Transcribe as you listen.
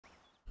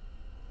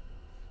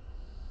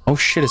Oh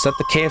shit, is that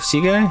the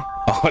KFC guy?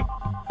 Oh,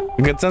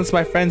 good sense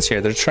my friends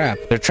here. They're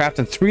trapped. They're trapped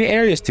in 3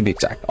 areas to be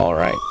exact. All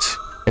right.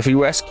 If we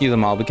rescue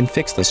them all, we can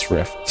fix this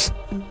rift.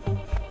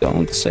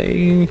 Don't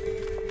say...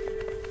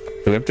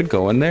 Do we have to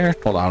go in there?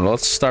 Hold on,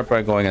 let's start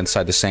by going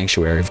inside the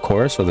sanctuary, of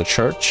course, or the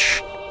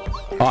church.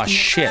 Oh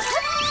shit.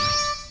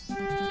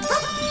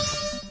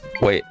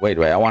 Wait.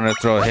 I want to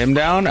throw him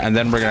down, and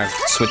then we're gonna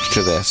switch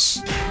to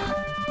this.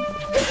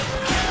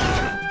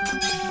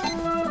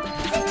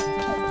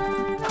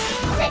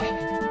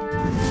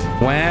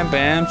 Wham,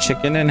 bam,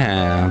 chicken and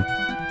ham.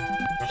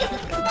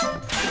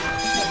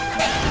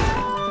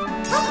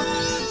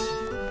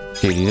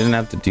 Dude, you didn't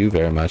have to do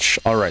very much.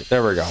 All right,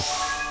 there we go.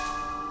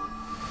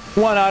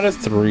 1 out of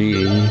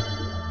 3.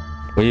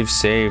 We've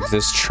saved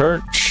this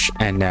church,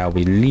 and now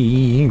we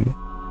leave.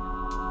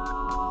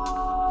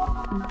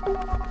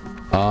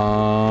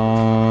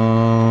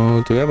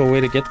 Do we have a way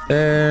to get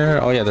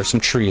there? Oh yeah, there's some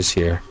trees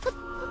here.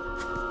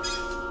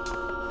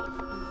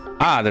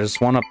 Ah,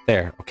 there's one up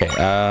there. Okay,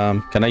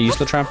 can I use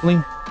the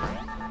trampoline?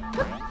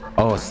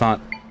 Oh, it's not.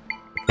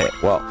 Okay,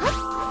 well.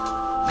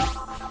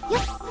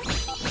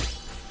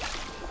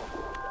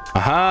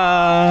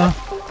 Aha!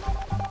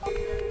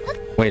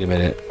 Wait a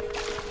minute.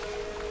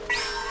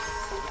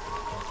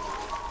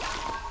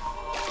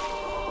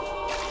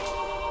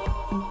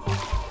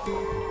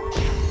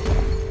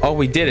 Oh,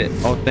 we did it.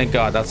 Oh, thank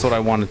God. That's what I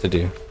wanted to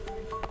do.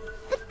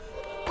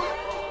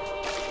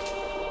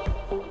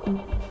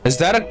 Is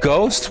that a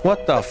ghost?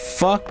 What the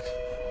fuck?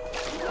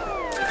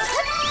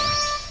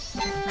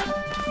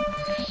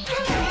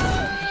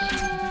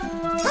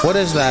 What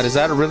is that? Is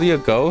that really a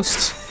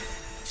ghost?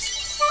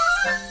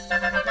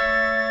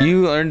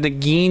 You earned the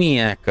genie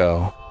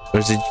echo.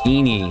 There's a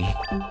genie.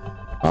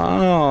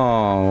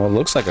 Oh, it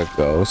looks like a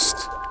ghost.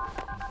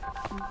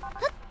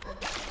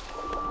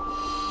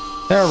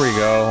 There we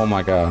go. Oh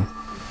my God.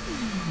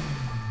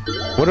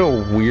 What a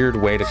weird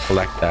way to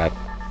collect that.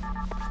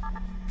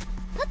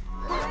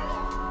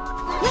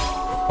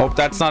 Hope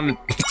that's not...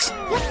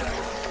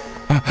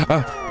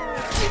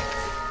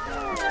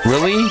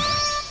 Really?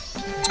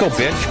 Let's go,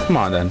 bitch. Come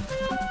on, then.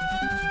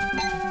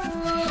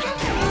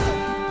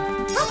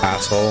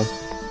 Asshole.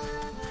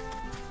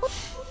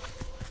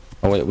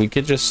 Oh, wait. We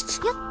could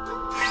just...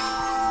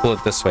 pull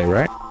it this way,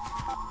 right?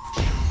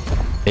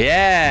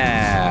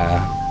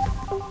 Yeah!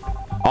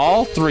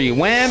 All 3.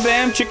 Wham,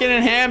 bam, chicken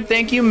and ham.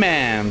 Thank you,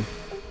 ma'am.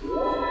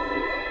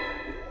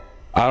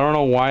 I don't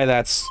know why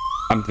that's...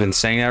 I've been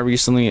saying that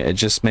recently. It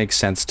just makes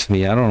sense to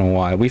me. I don't know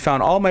why. We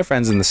found all my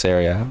friends in this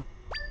area.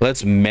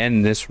 Let's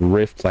mend this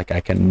rift like I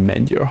can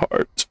mend your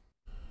heart.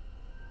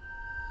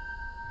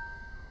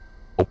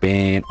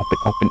 Open, open,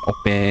 open,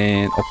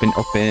 open, open,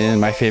 open.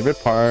 My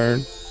favorite part.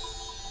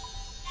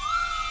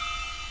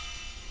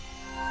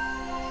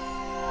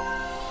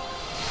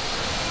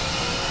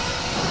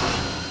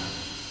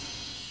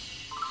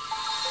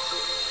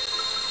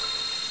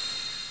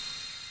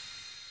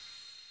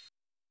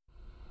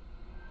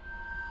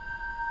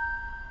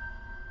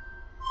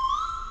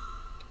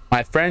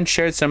 My friend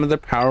shared some of their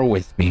power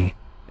with me.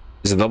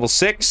 Is it level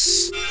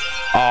 6?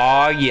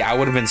 Oh yeah, I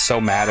would have been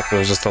so mad if it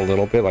was just a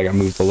little bit. Like I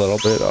moved a little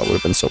bit. I would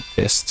have been so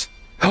pissed.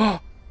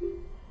 Oh,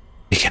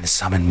 we can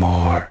summon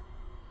more.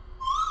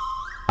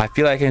 I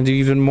feel like I can do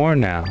even more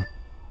now.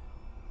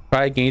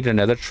 Try gained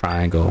another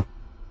triangle.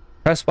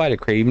 Press Y to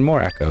create even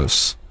more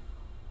echoes.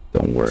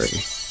 Don't worry,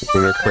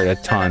 we're gonna create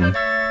a ton.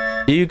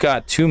 You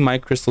got 2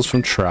 mic crystals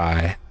from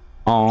Try.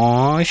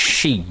 Aw,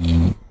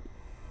 she.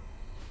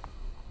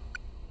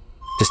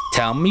 Just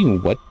tell me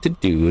what to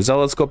do. So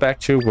let's go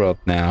back to your world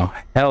now.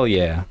 Hell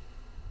yeah.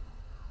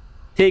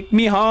 Take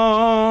me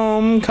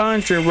home,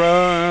 country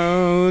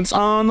roads,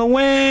 on the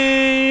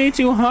way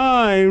to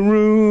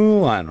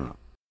Hyrule. I don't know.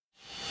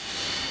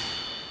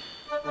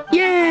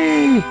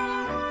 Yay!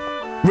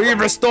 We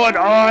restored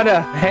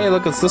order. Hey,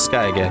 look, it's this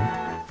guy again.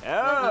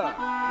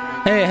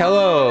 Hey,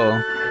 hello.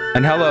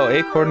 And hello,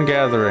 Acorn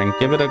Gathering.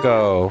 Give it a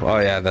go. Oh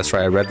yeah, that's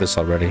right. I read this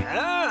already.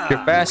 If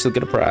you're fast, you'll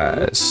get a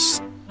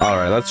prize. All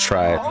right, let's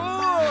try it.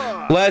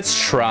 Let's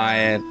try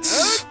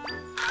it.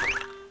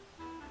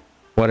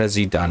 What has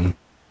he done?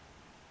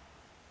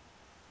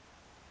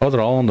 Oh, they're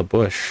all on the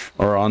bush.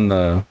 Or on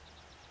the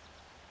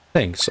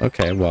things.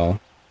 Okay, well.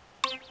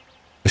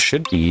 This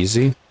should be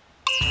easy.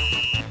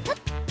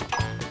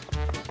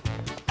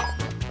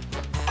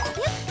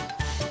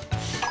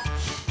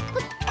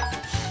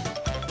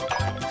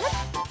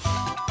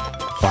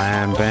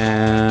 Bam,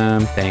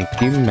 bam.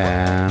 Thank you,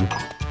 ma'am.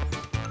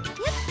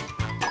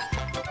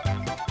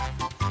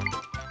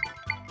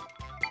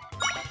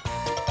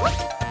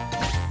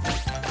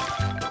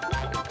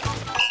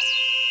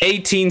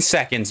 "18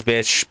 seconds,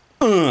 bitch.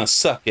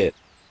 Suck it."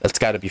 That's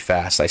gotta be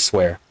fast, I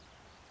swear.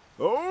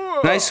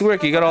 Nice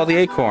work, you got all the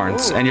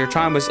acorns. And your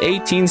time was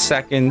 18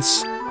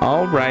 seconds.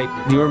 Alright,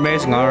 you were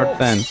amazing. Alright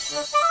then.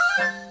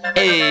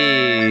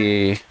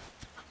 Hey.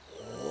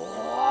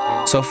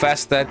 So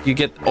fast that you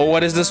get... Oh,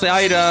 what is this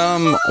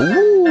item?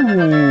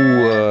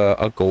 Ooh,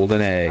 a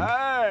golden egg.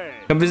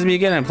 Come visit me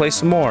again and play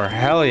some more.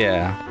 Hell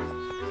yeah.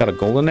 Got a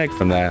golden egg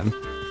from that.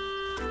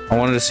 I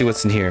wanted to see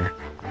what's in here.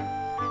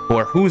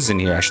 Or who's in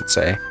here, I should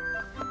say.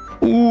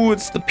 Ooh,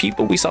 it's the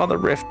people we saw in the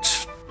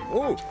rift.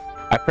 Ooh.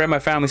 I pray my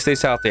family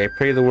stays healthy. I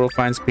pray the world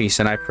finds peace.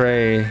 And I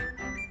pray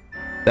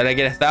that I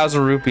get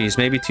 1,000 rupees,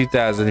 maybe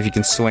 2,000 if you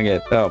can swing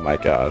it. Oh my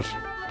god.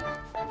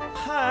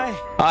 Hi.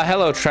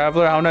 Hello,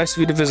 traveler. How nice of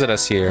you to visit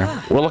us here.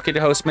 We're lucky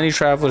to host many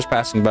travelers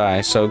passing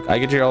by, so I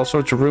get to hear all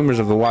sorts of rumors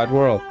of the wide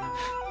world.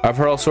 I've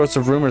heard all sorts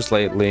of rumors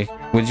lately.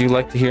 Would you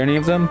like to hear any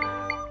of them?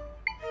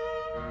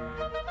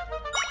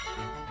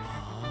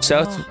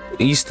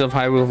 Southeast of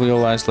Highway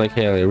lies Lake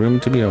Haley. A room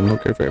to be home.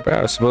 Okay, very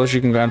bad. I suppose you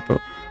can go and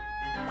put...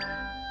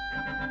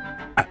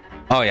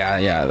 Oh, yeah.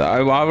 I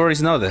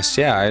already know this.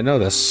 Yeah, I know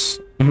this.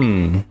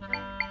 Are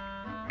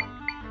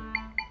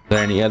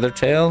there any other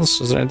tales?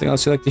 Is there anything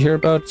else you'd like to hear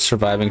about?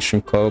 Surviving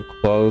shrimp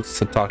clothes,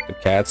 to talk to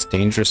cats,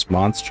 dangerous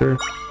monster.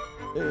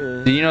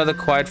 Do you know the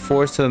quiet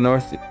forest to the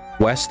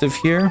northwest of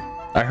here?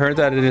 I heard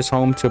that it is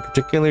home to a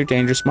particularly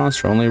dangerous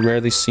monster, only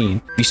rarely seen.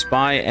 If you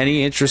spy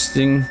any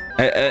interesting,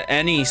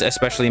 any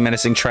especially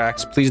menacing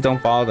tracks, please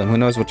don't follow them. Who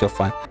knows what you'll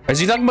find. Is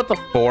he talking about the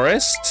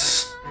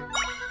forest?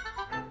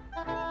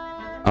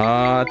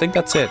 I think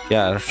that's it.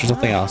 Yeah, there's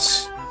nothing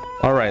else.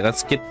 All right,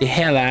 let's get the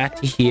hell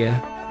out of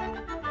here.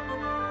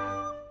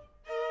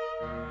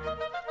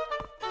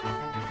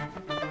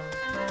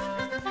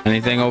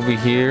 Anything over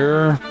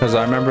here? Because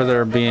I remember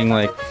there being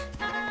like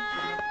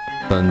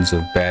tons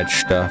of bad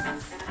stuff.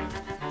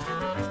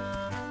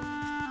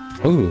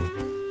 Ooh.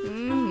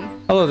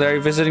 Hello there, are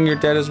you visiting your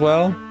dead as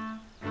well?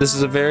 This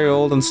is a very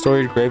old and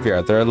storied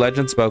graveyard. There are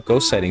legends about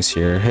ghost sightings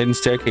here, hidden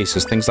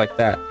staircases, things like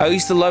that. I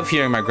used to love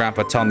hearing my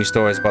grandpa tell me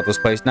stories about this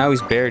place. Now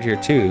he's buried here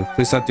too.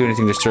 Please don't do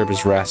anything to disturb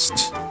his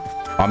rest.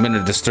 I'm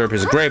gonna disturb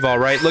his grave, all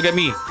right? Look at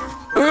me.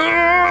 Come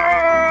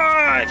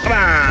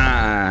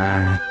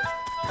on.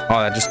 Oh,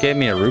 that just gave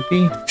me a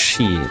rupee?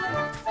 Shit.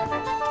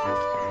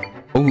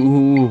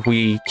 Ooh,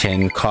 we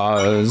can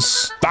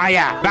cause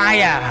fire!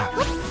 Fire!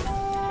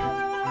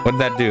 What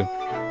did that do?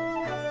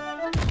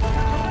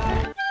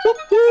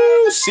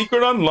 Woohoo!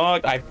 Secret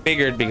unlocked. I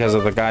figured because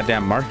of the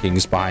goddamn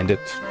markings behind it.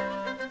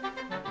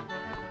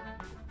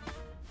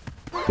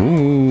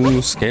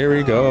 Ooh,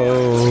 scary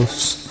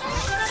ghost.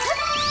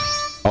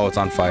 Oh, it's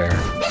on fire.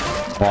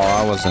 Well,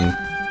 I wasn't.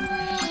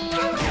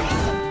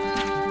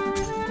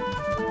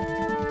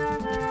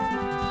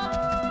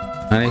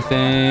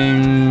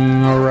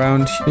 Anything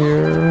around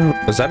here?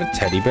 Was that a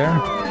teddy bear?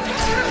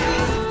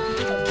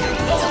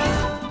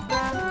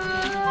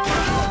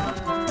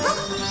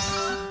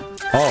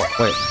 Oh,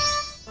 wait.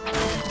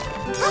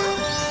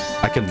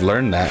 I could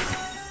learn that.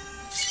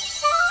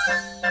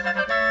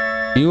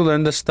 You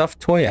learned the stuffed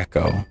toy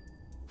echo.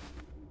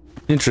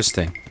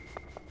 Interesting.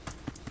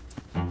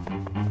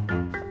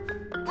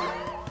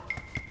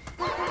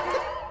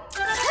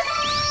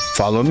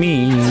 Follow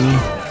me.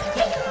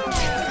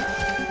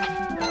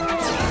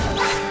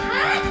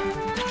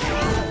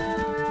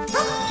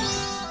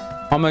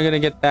 How am I gonna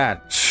get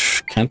that?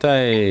 Can't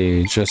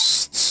I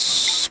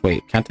just...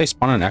 Wait, can't I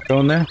spawn an echo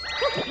in there?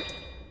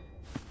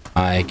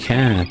 I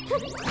can't.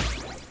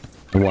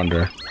 I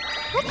wonder.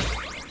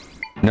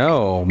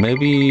 No,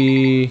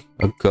 maybe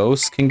a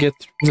ghost can get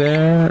through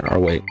there? Or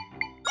wait.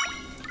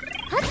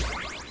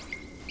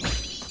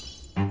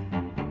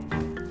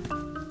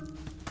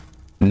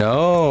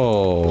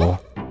 No.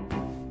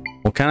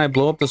 Well, can I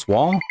blow up this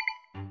wall?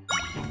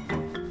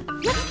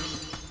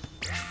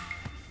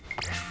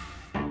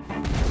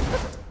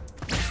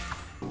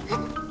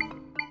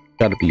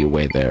 Gotta be a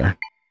way there.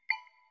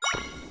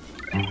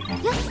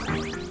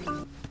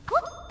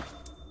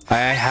 I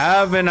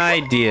have an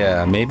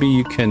idea. Maybe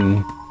you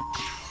can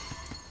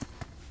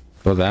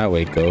go that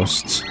way,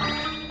 ghosts.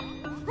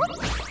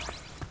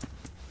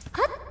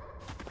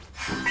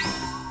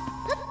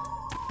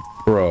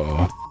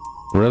 Bro,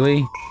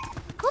 really?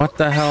 What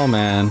the hell,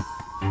 man?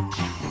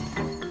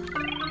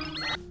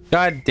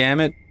 God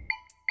damn it.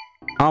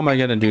 How am I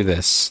gonna do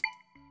this?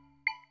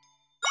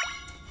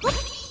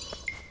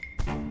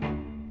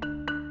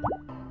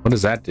 What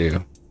does that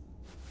do?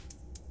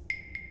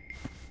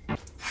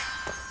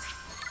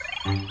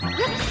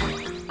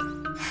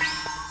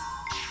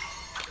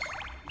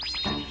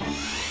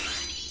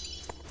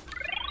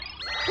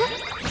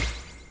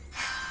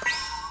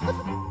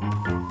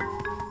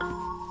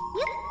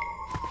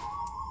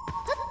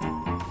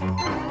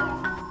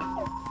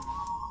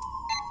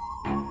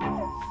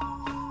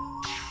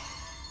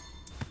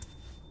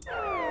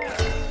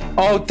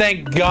 Oh,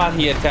 thank God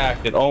he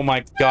attacked it. Oh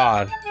my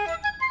God.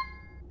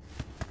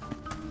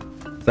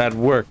 That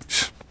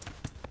worked.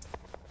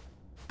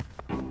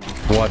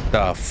 What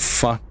the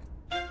fuck?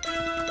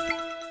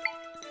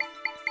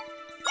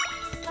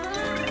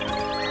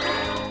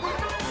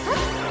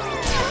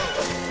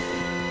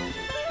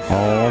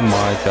 Oh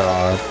my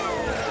God.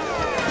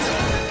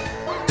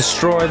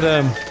 Destroy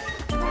them.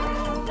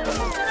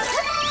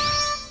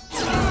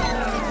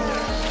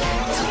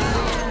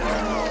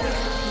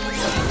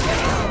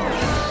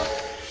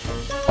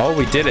 Oh,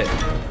 we did it.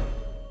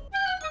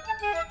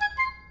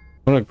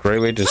 What a great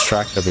way to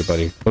distract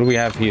everybody. What do we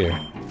have here?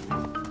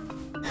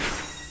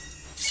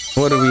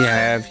 What do we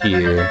have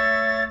here?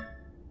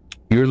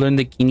 You learned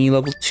the Kini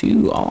level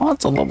 2. Oh,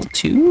 it's a level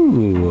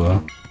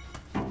 2.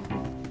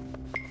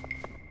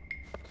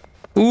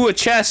 Ooh, a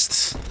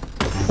chest.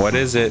 What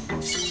is it?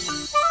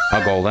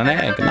 A golden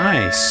egg.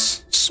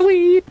 Nice.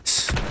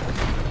 Sweet.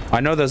 I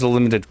know there's a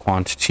limited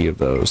quantity of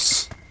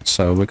those,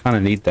 so we kind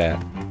of need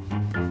that.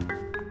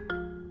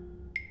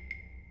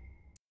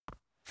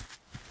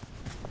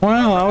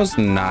 Well, that was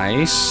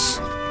nice.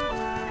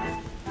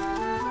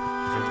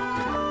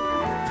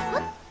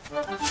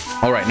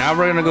 All right, now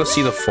we're gonna go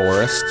see the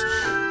forest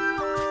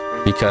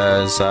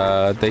because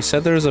they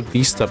said there's a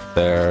beast up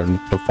there and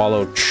to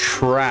follow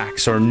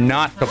tracks or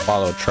not to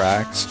follow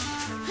tracks,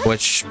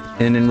 which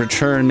in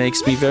return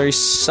makes me very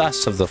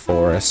sus of the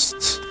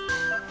forest.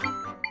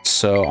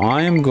 So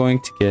I am going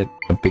to get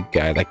a big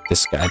guy like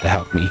this guy to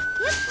help me.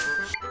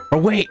 Oh,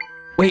 wait.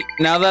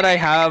 Now that I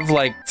have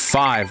like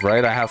 5,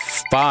 right? I have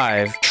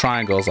 5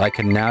 triangles. I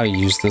can now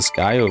use this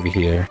guy over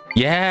here.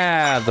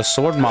 Yeah, the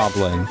sword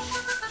moblin.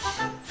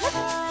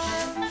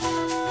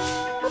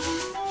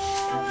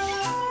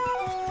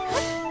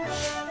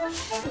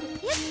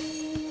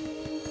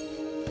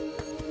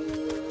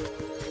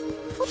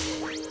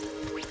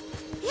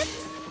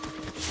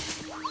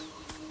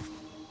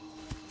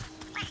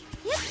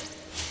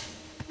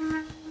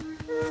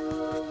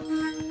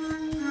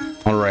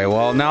 All right,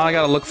 well, now I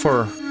gotta look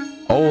for...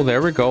 Oh,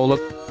 there we go. Look,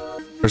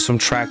 there's some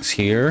tracks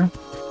here.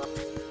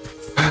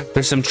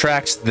 There's some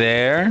tracks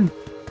there.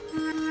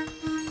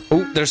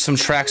 Oh, there's some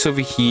tracks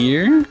over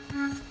here.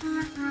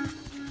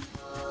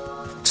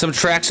 Some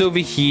tracks over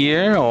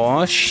here.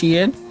 Oh,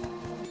 shit.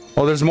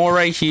 Oh, there's more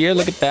right here.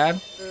 Look at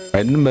that.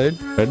 Right in the mud.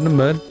 Right in the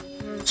mud.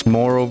 There's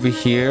more over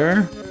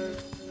here.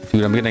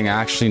 Dude, I'm getting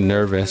actually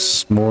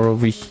nervous. More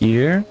over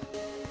here.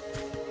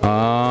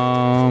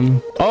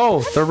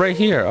 Oh, they're right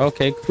here.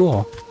 Okay,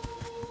 cool.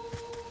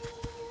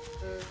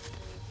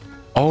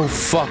 Oh,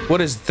 fuck.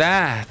 What is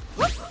that?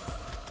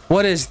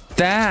 What is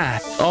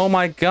that? Oh,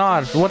 my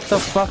God. What the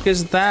fuck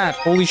is that?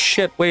 Holy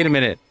shit. Wait a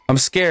minute. I'm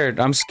scared.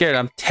 I'm scared.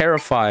 I'm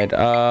terrified.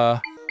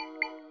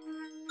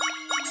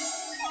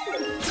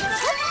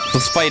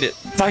 Let's fight it.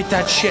 Fight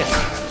that shit.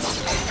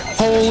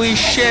 Holy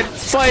shit.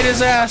 Fight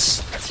his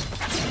ass.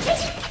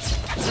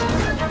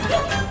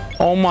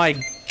 Oh, my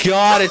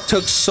God. It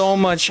took so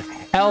much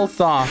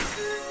health off.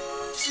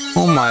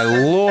 Oh, my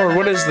Lord.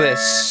 What is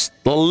this?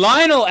 The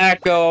Lionel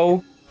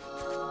Echo.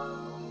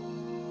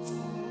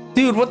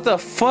 Dude, what the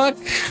fuck?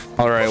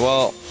 All right,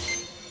 well,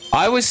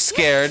 I was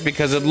scared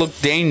because it looked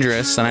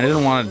dangerous and I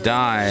didn't want to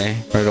die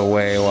right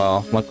away.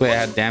 Well, luckily I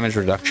had damage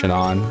reduction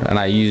on and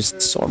I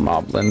used sword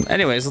moblin.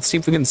 Anyways, let's see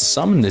if we can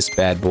summon this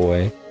bad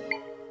boy.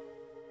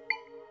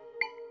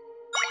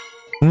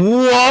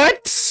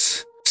 What?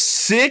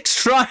 6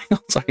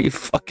 triangles? Are you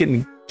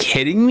fucking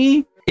kidding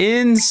me?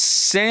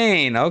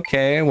 Insane.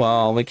 Okay,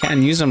 well, we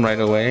can't use them right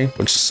away,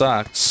 which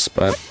sucks,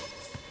 but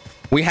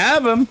we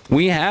have them.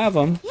 We have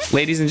them.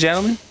 Ladies and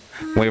gentlemen,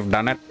 we've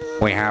done it.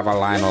 We have a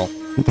Lionel.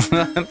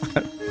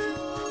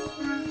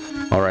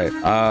 All right.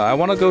 I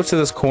want to go to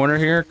this corner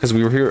here because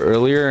we were here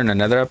earlier in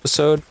another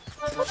episode.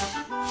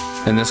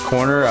 In this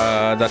corner,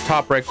 the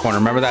top right corner.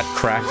 Remember that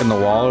crack in the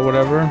wall or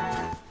whatever?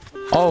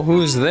 Oh,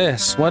 who's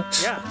this?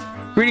 What? Yeah.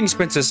 Greetings,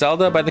 Princess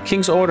Zelda. By the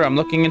king's order, I'm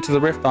looking into the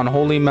rift on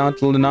Holy Mount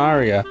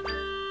Lunaria.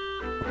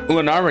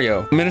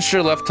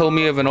 Minister left told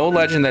me of an old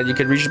legend that you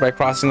could reach it by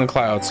crossing the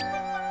clouds.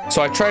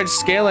 So I tried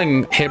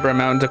scaling Hibra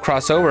Mountain to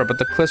cross over, but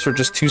the cliffs were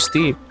just too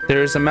steep.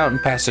 There is a mountain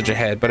passage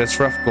ahead, but it's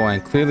rough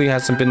going. Clearly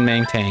hasn't been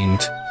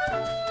maintained.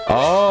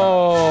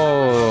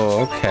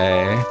 Oh,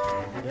 okay.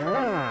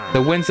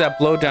 The winds that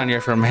blow down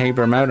here from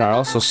Hibra Mountain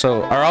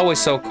are always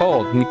so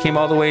cold. And you came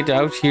all the way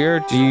out here.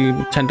 Do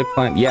you tend to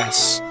climb?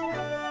 Yes.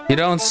 You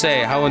don't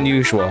say. How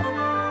unusual.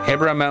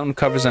 Hibra Mountain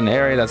covers an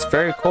area that's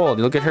very cold.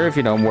 You'll get hurt if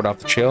you don't ward off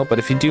the chill, but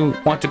if you do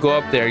want to go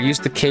up there, use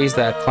the caves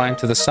that climb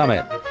to the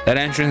summit. The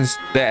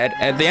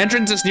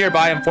entrance is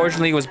nearby.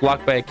 Unfortunately, it was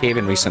blocked by a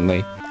cave-in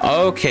recently.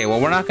 Okay, well,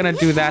 we're not gonna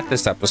do that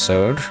this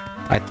episode,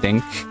 I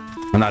think.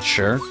 I'm not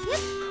sure.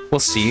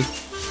 We'll see.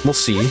 We'll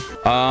see.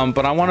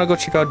 But I want to go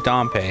check out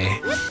Dampe.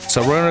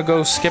 So we're gonna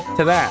go skip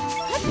to that.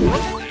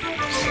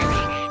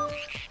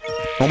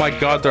 Oh my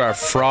God, there are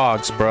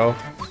frogs, bro.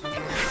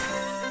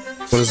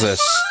 What is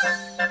this?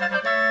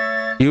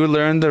 You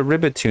learned the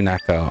Ribbitune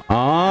Echo.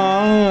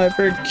 Oh,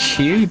 very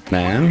cute,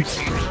 man.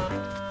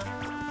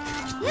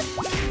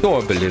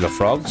 Adorable little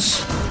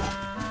frogs.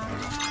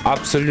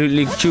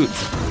 Absolutely cute.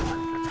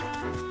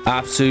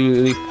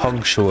 Absolutely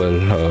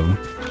punctual.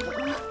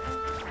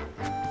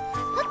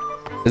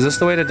 Is this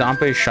the way to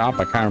Dampe's shop?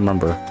 I can't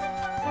remember.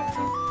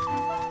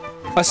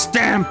 A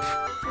stamp!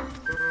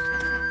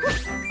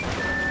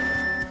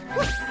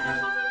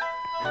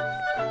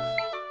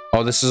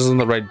 Oh, this isn't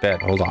the right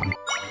bed. Hold on.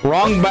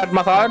 Wrong bed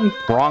method.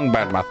 Wrong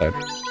bed method.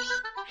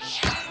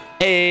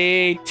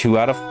 Hey, 2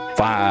 out of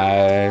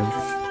 5.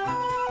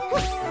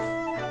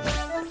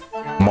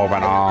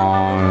 Moving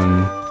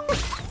on.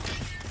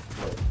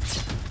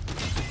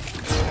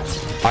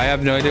 I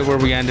have no idea where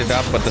we ended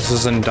up, but this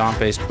is in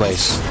Dampe's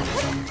place.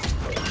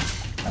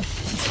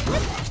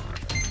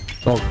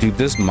 Oh, dude,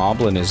 this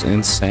moblin is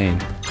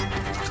insane.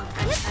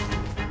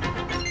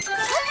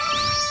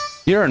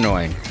 You're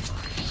annoying.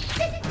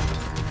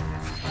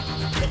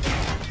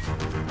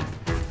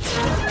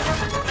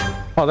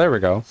 Oh, there we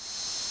go.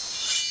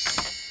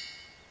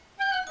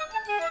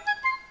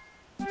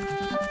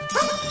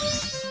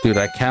 Dude,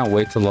 I can't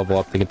wait to level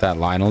up to get that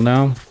Lionel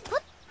now.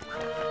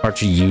 Or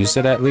to use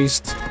it at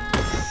least.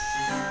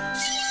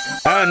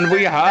 And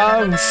we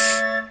have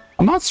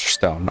a monster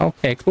stone.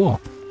 Okay,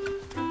 cool.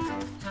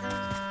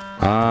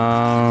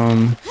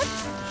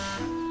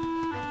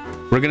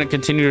 We're gonna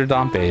continue to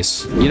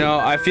Dampe's. You know,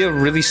 I feel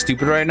really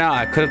stupid right now.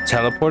 I could have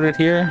teleported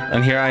here,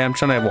 and here I am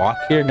trying to walk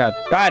here. God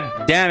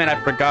damn it, I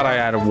forgot I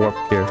had a warp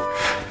here.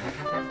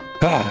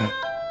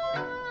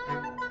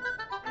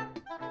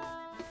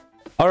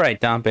 All right,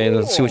 Dampe,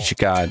 let's see what you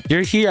got.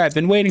 You're here, I've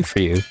been waiting for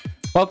you.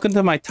 Welcome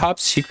to my top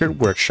secret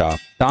workshop,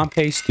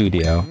 Dampe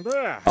Studio.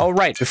 All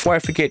right, before I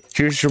forget,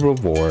 here's your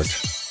reward.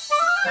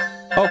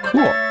 Oh,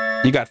 cool.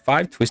 You got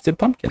 5 twisted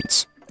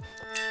pumpkins.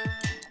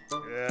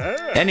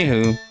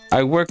 Anywho,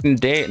 I work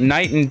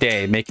night and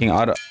day making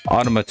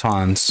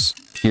automatons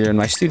here in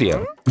my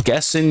studio.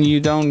 Guessing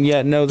you don't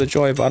yet know the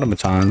joy of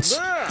automatons.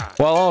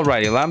 Well,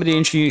 alrighty, allow me to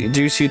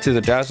introduce you to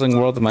the dazzling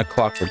world of my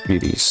clockwork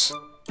beauties.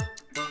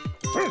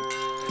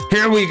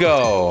 Here we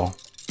go.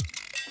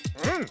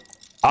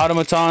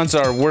 Automatons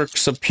are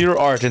works of pure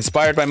art.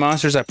 Inspired by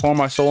monsters, I pour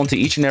my soul into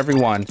each and every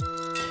one.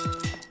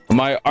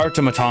 My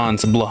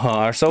automatons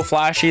are so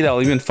flashy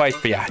they'll even fight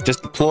for ya.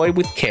 Just deploy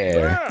with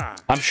care.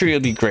 I'm sure you'll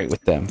be great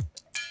with them.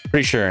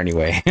 Pretty sure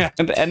anyway.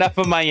 Enough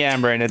of my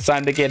yammering. It's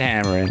time to get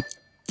hammering.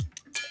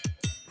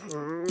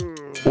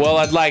 Well,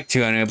 I'd like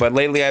to, anyway, but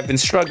lately I've been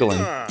struggling.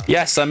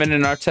 Yes, I'm in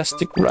an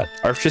artistic rut.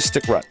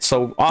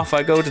 So off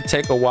I go to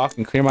take a walk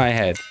and clear my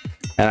head.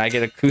 And I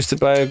get acousted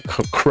by a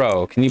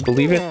crow. Can you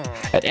believe it?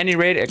 At any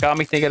rate, it got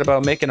me thinking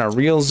about making a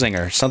real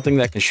zinger. Something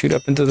that can shoot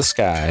up into the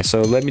sky.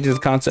 So let me do the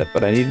concept,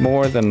 but I need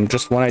more than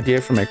just one idea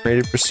for my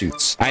creative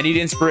pursuits. I need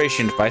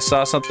inspiration. If I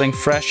saw something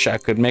fresh, I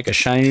could make a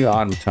shiny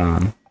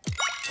automaton.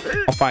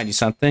 I'll find you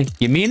something.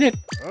 You mean it?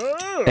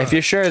 If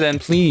you're sure, then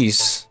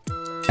please.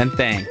 And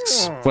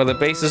thanks. For the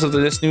basis of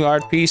this new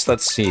art piece,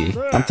 let's see.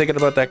 I'm thinking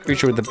about that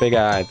creature with the big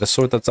eye, the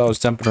sort that's always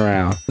jumping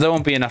around. That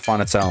won't be enough on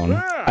its own.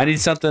 I need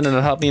something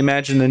that'll help me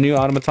imagine the new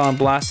automaton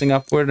blasting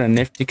upward in a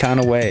nifty kind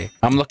of way.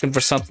 I'm looking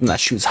for something that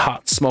shoots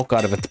hot smoke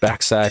out of its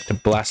backside to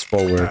blast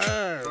forward.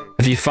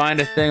 If you find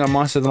a thing or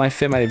monster that might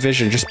fit my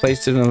vision, just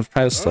place it on the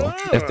pedestal.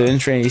 If the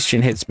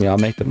inspiration hits me, I'll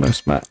make the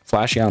most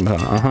flashy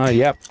automaton.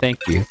 Yep,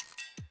 thank you.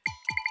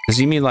 Does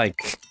he mean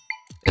like,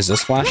 is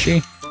this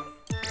flashy?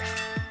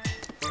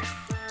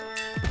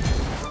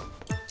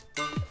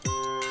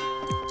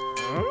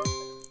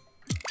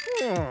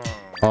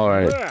 All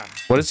right.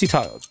 What is he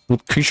talking?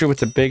 Creature with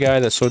the big eye,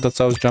 that sword that's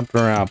always jumping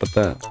around, but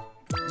that.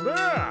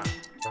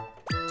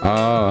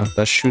 Oh,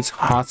 that shoots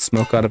hot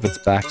smoke out of its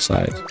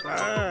backside.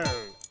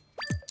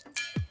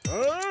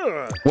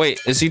 Wait,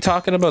 is he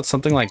talking about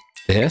something like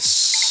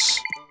this?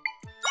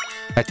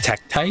 A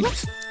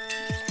Tektite?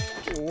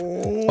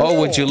 Oh,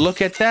 would you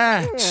look at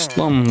that?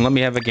 Let me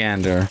have a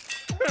gander.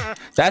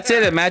 That's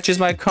it. It matches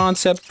my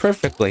concept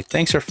perfectly.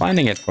 Thanks for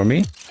finding it for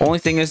me. Only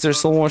thing is, there's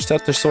still more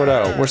stuff to sort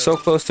out. We're so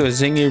close to a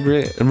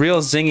real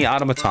zingy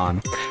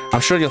automaton. I'm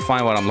sure you'll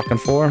find what I'm looking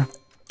for.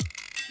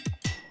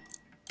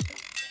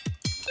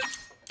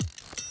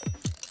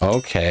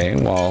 Okay,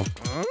 well.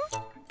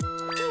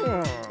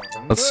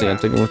 Let's see. I'm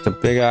thinking with the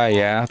big eye.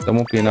 Yeah, that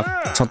won't be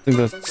enough. Something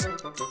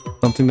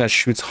that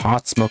shoots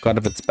hot smoke out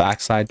of its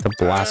backside to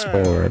blast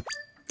forward.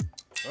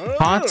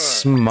 Hot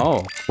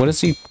smoke. What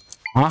is he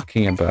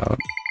talking about?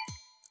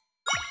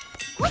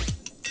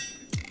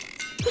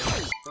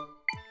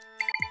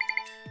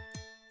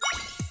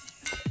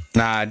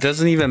 Nah, it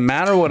doesn't even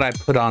matter what I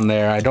put on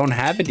there. I don't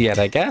have it yet,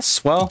 I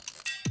guess. Well,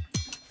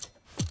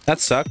 that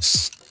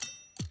sucks.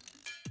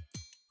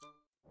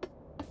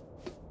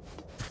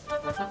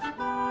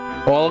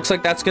 Well, it looks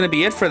like that's going to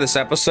be it for this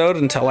episode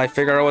until I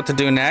figure out what to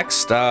do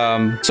next.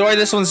 Sorry,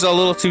 this one's a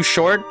little too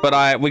short,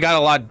 but we got a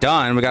lot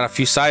done. We got a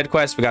few side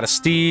quests. We got a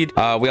steed.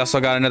 We also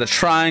got another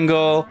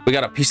triangle. We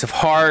got a piece of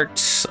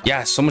heart.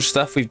 Yeah, so much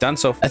stuff we've done.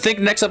 So I think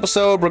next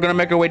episode, we're going to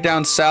make our way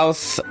down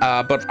south.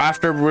 But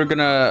after we're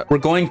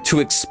going to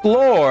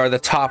explore the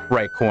top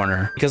right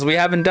corner because we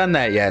haven't done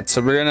that yet.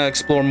 So we're going to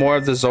explore more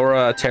of the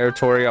Zora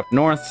territory up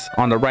north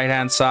on the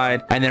right-hand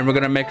side. And then we're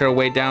going to make our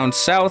way down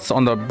south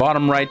on the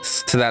bottom right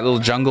to that little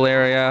jungle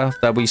area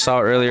that we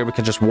saw earlier. We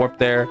can just warp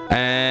there.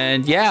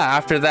 And yeah,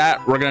 after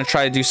that, we're going to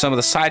try to do some of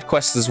the side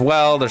quests as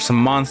well. There's some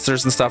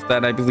monsters and stuff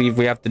that I believe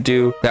we have to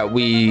do that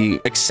we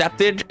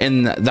accepted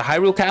in the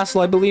Hyrule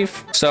Castle, I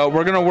believe. So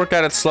we're going to work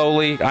at it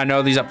slowly. I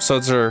know these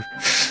episodes are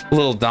a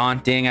little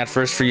daunting at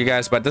first for you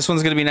guys, but this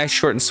one's going to be nice,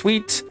 short, and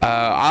sweet.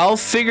 I'll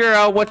figure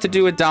out what to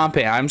do with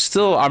Dampe.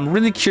 I'm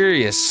really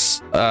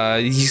curious.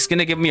 He's going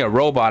to give me a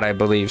robot, I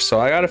believe. So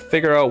I got to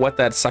figure out what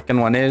that second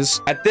one is.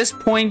 At this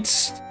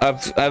point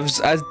of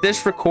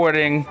this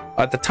recording,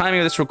 at the timing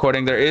of this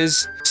recording, there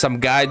is some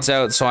guides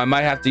out, so I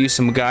might have to use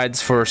some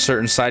guides for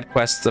certain side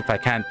quests if I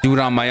can't do it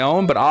on my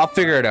own, but I'll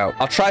figure it out.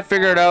 I'll try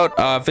figure it out.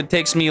 If it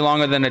takes me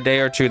longer than a day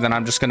or two, then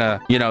I'm just gonna,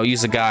 you know,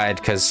 use a guide,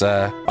 because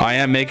I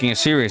am making a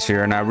series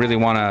here, and I really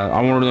want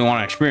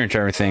to experience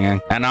everything,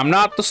 and I'm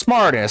not the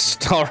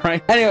smartest. All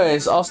right.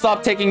 Anyways, I'll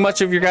stop taking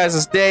much of your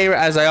guys' day,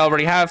 as I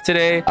already have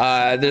today.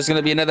 There's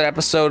gonna be another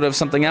episode of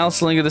something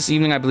else later this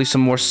evening. I believe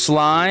some more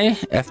Sly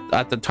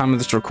at the time of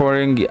this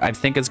recording. I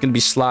think it's gonna be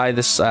Sly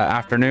this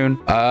afternoon.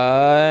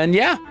 And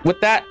yeah, with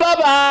that,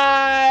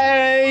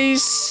 bye-bye.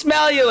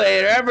 Smell you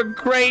later. Have a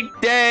great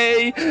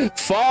day.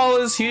 Fall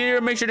is here.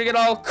 Make sure to get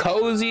all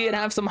cozy and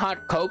have some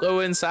hot cocoa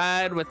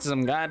inside with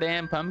some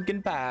goddamn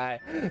pumpkin pie.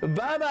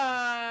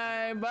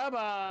 Bye-bye.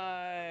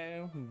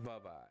 Bye-bye.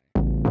 Bye-bye.